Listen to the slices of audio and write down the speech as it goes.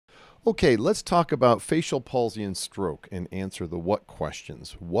Okay, let's talk about facial palsy and stroke and answer the what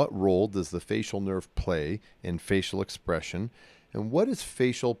questions. What role does the facial nerve play in facial expression? And what is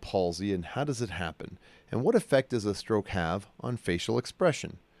facial palsy and how does it happen? And what effect does a stroke have on facial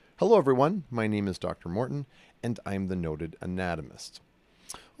expression? Hello, everyone. My name is Dr. Morton, and I'm the noted anatomist.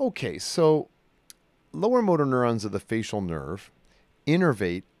 Okay, so lower motor neurons of the facial nerve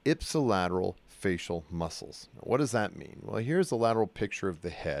innervate ipsilateral facial muscles. Now, what does that mean? Well, here's a lateral picture of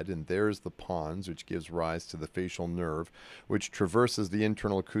the head, and there's the pons, which gives rise to the facial nerve, which traverses the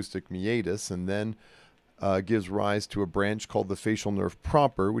internal acoustic meatus and then gives rise to a branch called the facial nerve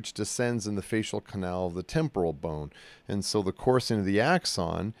proper, which descends in the facial canal of the temporal bone. And so the course into the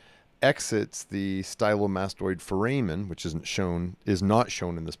axon exits the stylomastoid foramen, which is not shown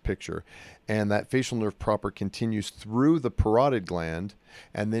in this picture, and that facial nerve proper continues through the parotid gland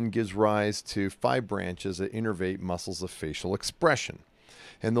and then gives rise to 5 branches that innervate muscles of facial expression.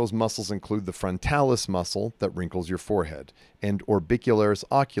 And those muscles include the frontalis muscle that wrinkles your forehead, and orbicularis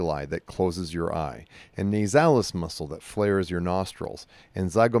oculi that closes your eye, and nasalis muscle that flares your nostrils,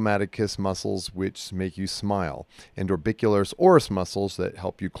 and zygomaticus muscles which make you smile, and orbicularis oris muscles that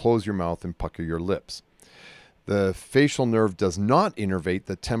help you close your mouth and pucker your lips. The facial nerve does not innervate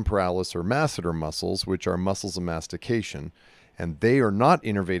the temporalis or masseter muscles, which are muscles of mastication, and they are not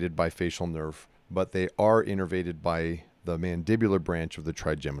innervated by facial nerve, but they are innervated by the mandibular branch of the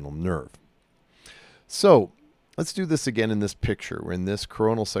trigeminal nerve. So let's do this again in this picture. In this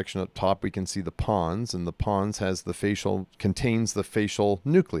coronal section up top, we can see the pons, and the pons contains the facial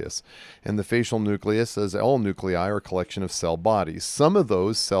nucleus. And the facial nucleus, as all nuclei, are a collection of cell bodies. Some of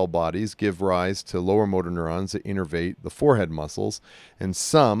those cell bodies give rise to lower motor neurons that innervate the forehead muscles, and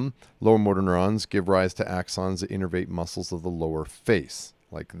some lower motor neurons give rise to axons that innervate muscles of the lower face,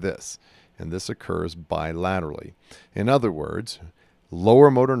 like this. And this occurs bilaterally. In other words,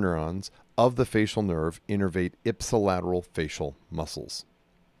 lower motor neurons of the facial nerve innervate ipsilateral facial muscles.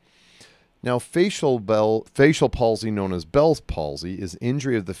 Now, facial palsy, known as Bell's palsy, is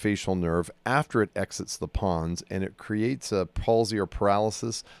injury of the facial nerve after it exits the pons, and it creates a palsy or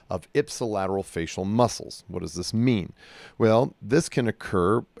paralysis of ipsilateral facial muscles. What does this mean? Well, this can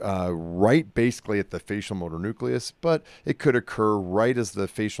occur right basically at the facial motor nucleus, but it could occur right as the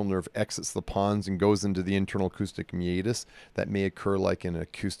facial nerve exits the pons and goes into the internal acoustic meatus. That may occur like an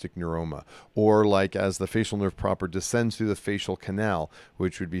acoustic neuroma, or like as the facial nerve proper descends through the facial canal,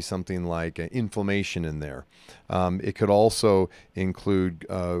 which would be something like inflammation in there. It could also include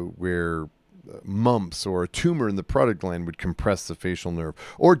where mumps or a tumor in the parotid gland would compress the facial nerve,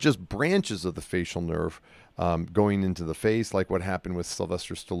 or just branches of the facial nerve going into the face, like what happened with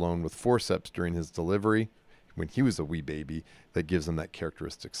Sylvester Stallone with forceps during his delivery when he was a wee baby, that gives him that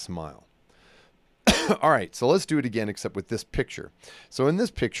characteristic smile. All right, so let's do it again, except with this picture. So in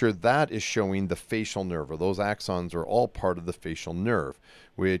this picture, that is showing the facial nerve, or those axons are all part of the facial nerve,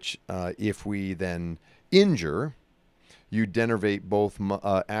 which if we then injure, you denervate both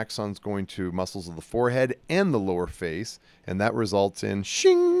axons going to muscles of the forehead and the lower face, and that results in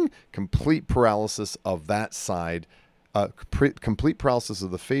complete paralysis of that side, complete paralysis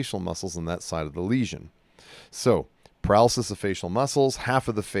of the facial muscles on that side of the lesion. So paralysis of facial muscles, half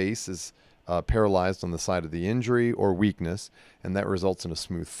of the face is paralyzed on the side of the injury or weakness, and that results in a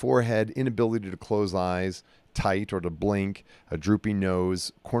smooth forehead, inability to close eyes tight or to blink, a droopy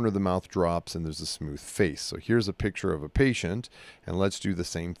nose, corner of the mouth drops, and there's a smooth face. So here's a picture of a patient, and let's do the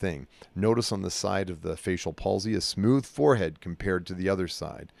same thing. Notice on the side of the facial palsy, a smooth forehead compared to the other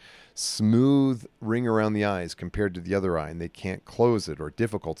side. Smooth ring around the eyes compared to the other eye, and they can't close it or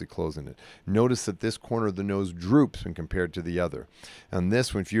difficulty closing it. Notice that this corner of the nose droops when compared to the other. And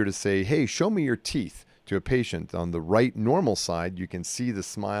this, if you were to say, hey, show me your teeth to a patient, on the right normal side, you can see the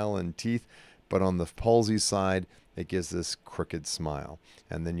smile and teeth, but on the palsy side, it gives this crooked smile.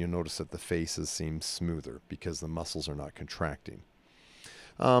 And then you'll notice that the faces seem smoother because the muscles are not contracting.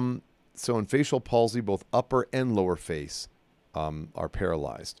 So in facial palsy, both upper and lower face are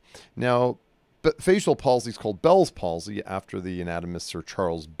paralyzed. Now, but facial palsy is called Bell's palsy after the anatomist Sir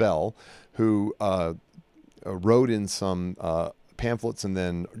Charles Bell, who wrote in some pamphlets and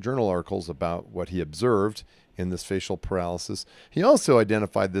then journal articles about what he observed in this facial paralysis. He also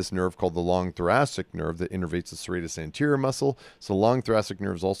identified this nerve called the long thoracic nerve that innervates the serratus anterior muscle. So long thoracic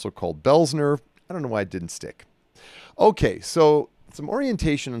nerve is also called Bell's nerve. I don't know why it didn't stick. Okay, so some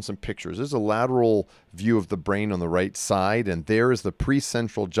orientation and some pictures. There's a lateral view of the brain on the right side, and there is the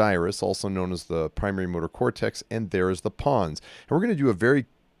precentral gyrus, also known as the primary motor cortex, and there is the pons. And we're going to do a very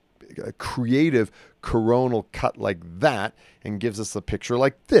creative coronal cut like that, and gives us a picture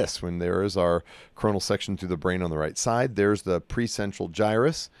like this. When there is our coronal section through the brain on the right side, there's the precentral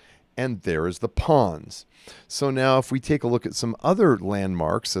gyrus, and there is the pons. So now if we take a look at some other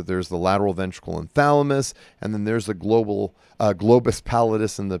landmarks, so there's the lateral ventricle and thalamus, and then there's the globus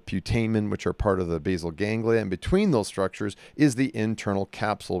pallidus and the putamen, which are part of the basal ganglia, and between those structures is the internal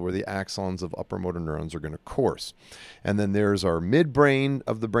capsule where the axons of upper motor neurons are going to course. And then there's our midbrain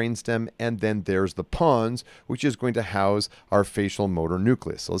of the brainstem, and then there's the pons, which is going to house our facial motor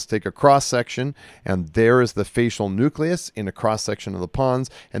nucleus. So let's take a cross section, and there is the facial nucleus in a cross section of the pons,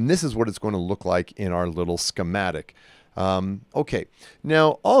 and this is what it's going to look like in our little schematic. Okay,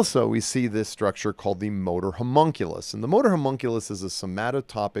 now also we see this structure called the motor homunculus, and the motor homunculus is a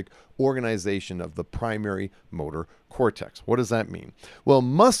somatotopic organization of the primary motor cortex. What does that mean? Well,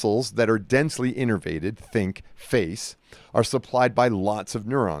 muscles that are densely innervated, think face, are supplied by lots of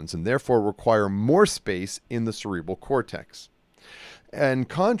neurons and therefore require more space in the cerebral cortex. In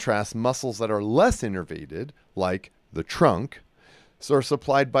contrast, muscles that are less innervated, like the trunk, are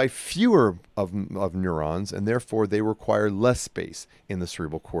supplied by fewer of neurons, and therefore they require less space in the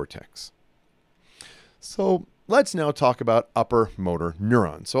cerebral cortex. So let's now talk about upper motor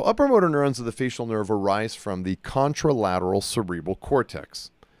neurons. So upper motor neurons of the facial nerve arise from the contralateral cerebral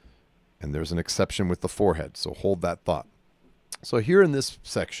cortex. And there's an exception with the forehead, so hold that thought. So here in this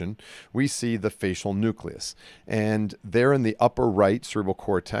section, we see the facial nucleus. And there in the upper right cerebral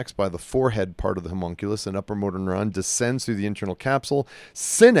cortex, by the forehead part of the homunculus, an upper motor neuron descends through the internal capsule,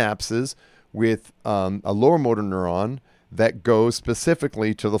 synapses with a lower motor neuron that goes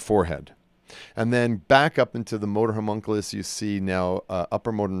specifically to the forehead. And then back up into the motor homunculus, you see now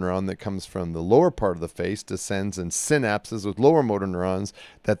upper motor neuron that comes from the lower part of the face, descends and synapses with lower motor neurons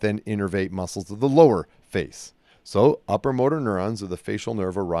that then innervate muscles of the lower face. So upper motor neurons of the facial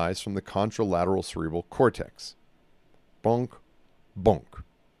nerve arise from the contralateral cerebral cortex. Bonk, bonk.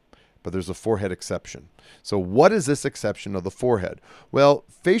 But there's a forehead exception. So what is this exception of the forehead? Well,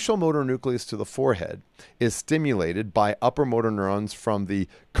 facial motor nucleus to the forehead is stimulated by upper motor neurons from the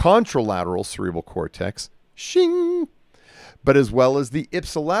contralateral cerebral cortex, shing, but as well as the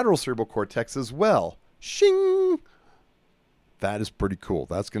ipsilateral cerebral cortex as well, shing. That is pretty cool.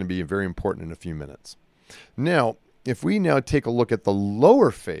 That's going to be very important in a few minutes. Now, if we now take a look at the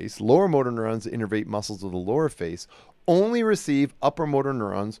lower face, lower motor neurons that innervate muscles of the lower face only receive upper motor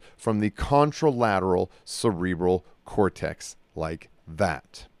neurons from the contralateral cerebral cortex like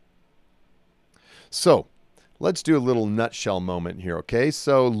that. So let's do a little nutshell moment here, okay?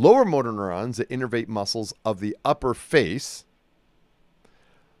 So lower motor neurons that innervate muscles of the upper face,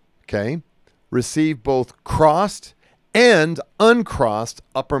 okay, receive both crossed and uncrossed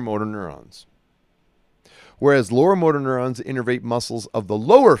upper motor neurons. Whereas lower motor neurons that innervate muscles of the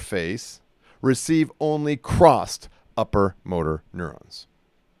lower face receive only crossed upper motor neurons.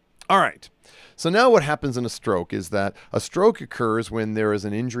 All right, so now what happens in a stroke is that a stroke occurs when there is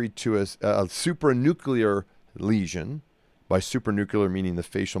an injury to a supranuclear lesion, by supranuclear meaning the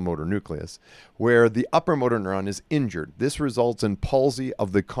facial motor nucleus, where the upper motor neuron is injured. This results in palsy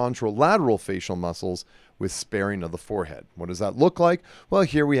of the contralateral facial muscles with sparing of the forehead. What does that look like? Well,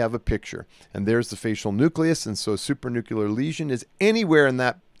 here we have a picture, and there's the facial nucleus, and so supranuclear lesion is anywhere in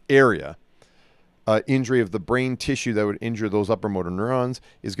that area. Injury of the brain tissue that would injure those upper motor neurons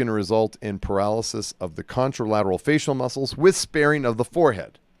is going to result in paralysis of the contralateral facial muscles with sparing of the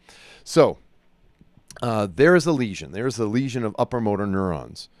forehead. So there is a lesion. There is a lesion of upper motor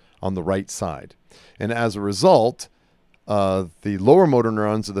neurons on the right side. And as a result, the lower motor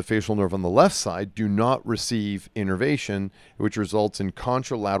neurons of the facial nerve on the left side do not receive innervation, which results in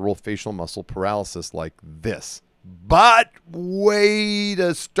contralateral facial muscle paralysis like this. But wait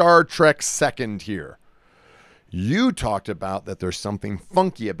a Star Trek second here. You talked about that there's something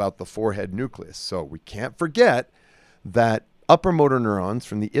funky about the forehead nucleus. So we can't forget that upper motor neurons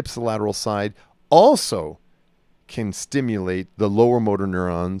from the ipsilateral side also can stimulate the lower motor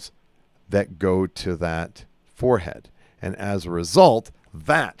neurons that go to that forehead. And as a result,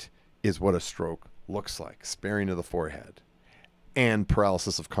 that is what a stroke looks like. Sparing of the forehead and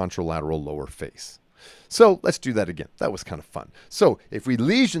paralysis of contralateral lower face. So let's do that again. That was kind of fun. So if we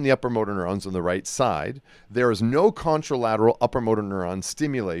lesion the upper motor neurons on the right side, there is no contralateral upper motor neuron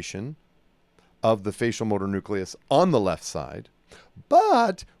stimulation of the facial motor nucleus on the left side,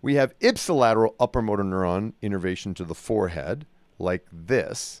 but we have ipsilateral upper motor neuron innervation to the forehead like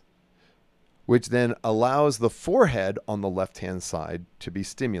this, which then allows the forehead on the left-hand side to be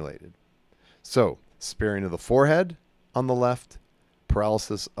stimulated. So sparing of the forehead on the left,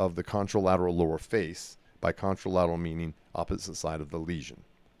 paralysis of the contralateral lower face, by contralateral meaning opposite side of the lesion.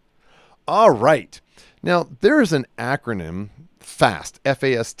 All right. Now, there is an acronym, FAST,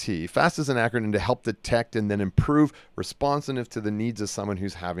 F-A-S-T. FAST is an acronym to help detect and then improve responsiveness to the needs of someone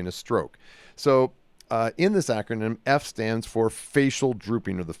who's having a stroke. So in this acronym, F stands for facial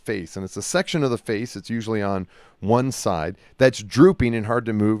drooping of the face. And it's a section of the face, it's usually on one side, that's drooping and hard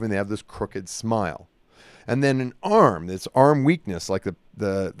to move, and they have this crooked smile. And then an arm, it's arm weakness, like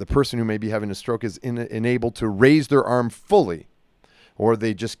the person who may be having a stroke is unable to raise their arm fully, or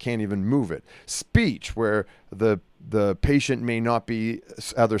they just can't even move it. Speech, where the patient may not be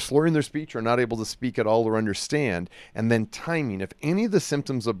either slurring their speech or not able to speak at all or understand. And then timing, if any of the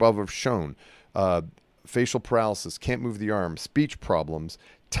symptoms above have shown, facial paralysis, can't move the arm, speech problems,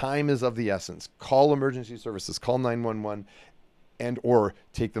 time is of the essence. Call emergency services, call 911, and or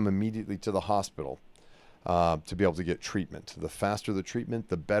take them immediately to the hospital to be able to get treatment. The faster the treatment,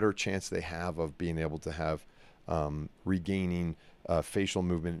 the better chance they have of being able to have regaining facial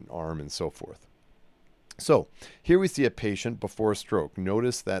movement in arm and so forth. So here we see a patient before a stroke.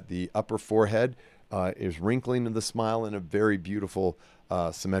 Notice that the upper forehead is wrinkling in the smile in a very beautiful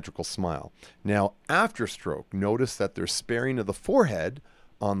symmetrical smile. Now after stroke, notice that there's sparing of the forehead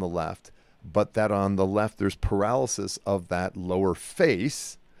on the left, but that on the left there's paralysis of that lower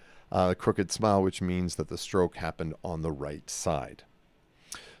face, crooked smile, which means that the stroke happened on the right side.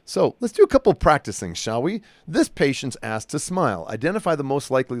 So let's do a couple of practice things, shall we? This patient's asked to smile. Identify the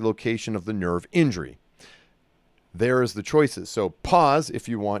most likely location of the nerve injury. There is the choices. So pause if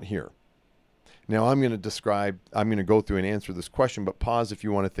you want here. Now I'm going to go through and answer this question, but pause if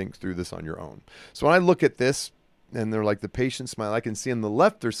you want to think through this on your own. So when I look at this and they're like the patient smile, I can see on the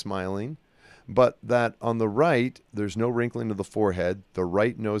left they're smiling, but that on the right, there's no wrinkling of the forehead, the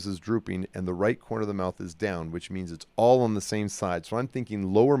right nose is drooping, and the right corner of the mouth is down, which means it's all on the same side. So I'm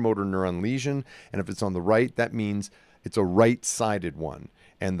thinking lower motor neuron lesion, and if it's on the right, that means it's a right-sided one.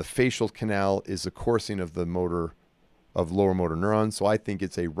 And the facial canal is a coursing of the lower motor neurons, so I think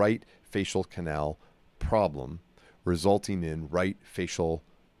it's a right facial canal problem resulting in right facial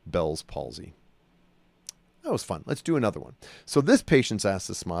Bell's palsy. That was fun. Let's do another one. So this patient's asked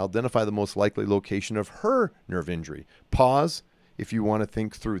to smile. Identify the most likely location of her nerve injury. Pause if you want to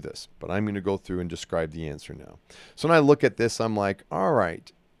think through this, but I'm going to go through and describe the answer now. So when I look at this, I'm like, all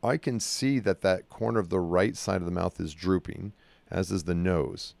right, I can see that that corner of the right side of the mouth is drooping, as is the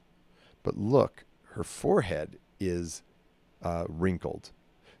nose. But look, her forehead is wrinkled.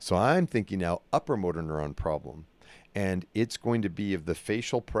 So I'm thinking now upper motor neuron problem. And it's going to be of the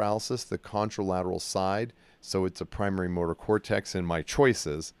facial paralysis, the contralateral side. So it's a primary motor cortex in my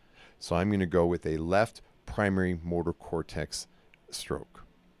choices. So I'm going to go with a left primary motor cortex stroke.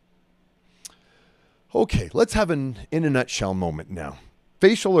 Okay, let's have an in a nutshell moment now.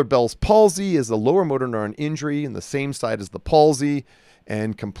 Facial or Bell's palsy is a lower motor neuron injury in the same side as the palsy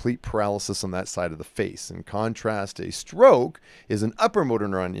and complete paralysis on that side of the face. In contrast, a stroke is an upper motor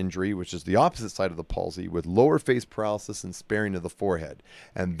neuron injury, which is the opposite side of the palsy, with lower face paralysis and sparing of the forehead.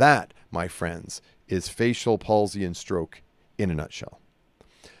 And that, my friends, is facial palsy and stroke in a nutshell.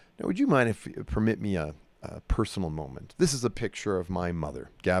 Now, would you mind if you permit me a personal moment? This is a picture of my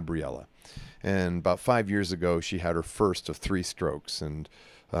mother, Gabriella. And about 5 years ago, she had her first of 3 strokes. And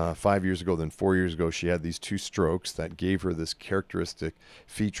 5 years ago, then 4 years ago, she had these 2 strokes that gave her this characteristic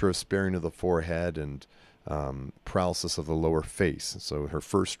feature of sparing of the forehead and paralysis of the lower face. So her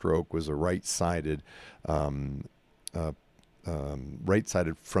first stroke was a right-sided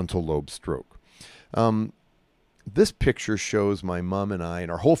frontal lobe stroke. This picture shows my mom and I and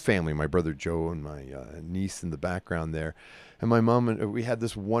our whole family, my brother Joe and my niece in the background there. And my mom, and we had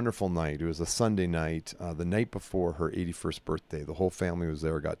this wonderful night. It was a Sunday night, the night before her 81st birthday. The whole family was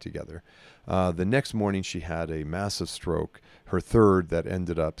there, got together. The next morning, she had a massive stroke, her third, that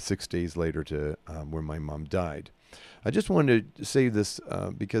ended up 6 days later to where my mom died. I just wanted to say this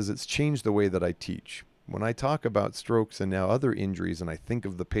because it's changed the way that I teach. When I talk about strokes and now other injuries and I think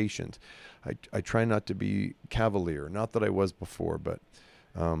of the patient, I try not to be cavalier. Not that I was before, but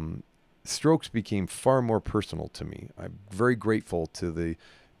strokes became far more personal to me. I'm very grateful to the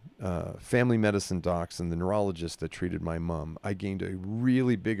family medicine docs and the neurologist that treated my mom. I gained a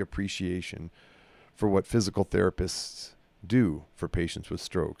really big appreciation for what physical therapists do for patients with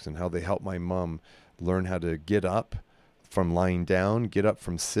strokes and how they help my mom learn how to get up from lying down, get up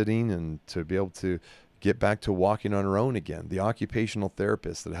from sitting, and to be able to get back to walking on her own again. The occupational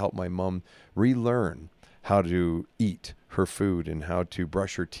therapist that helped my mom relearn how to eat her food and how to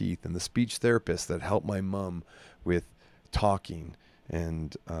brush her teeth, and the speech therapist that helped my mom with talking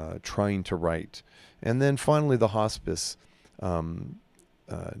and trying to write. And then finally the hospice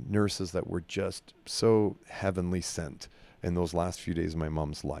nurses that were just so heavenly sent in those last few days of my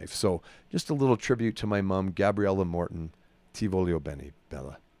mom's life. So just a little tribute to my mom, Gabriella Morton. Ti voglio bene,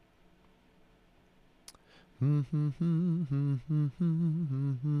 Bella.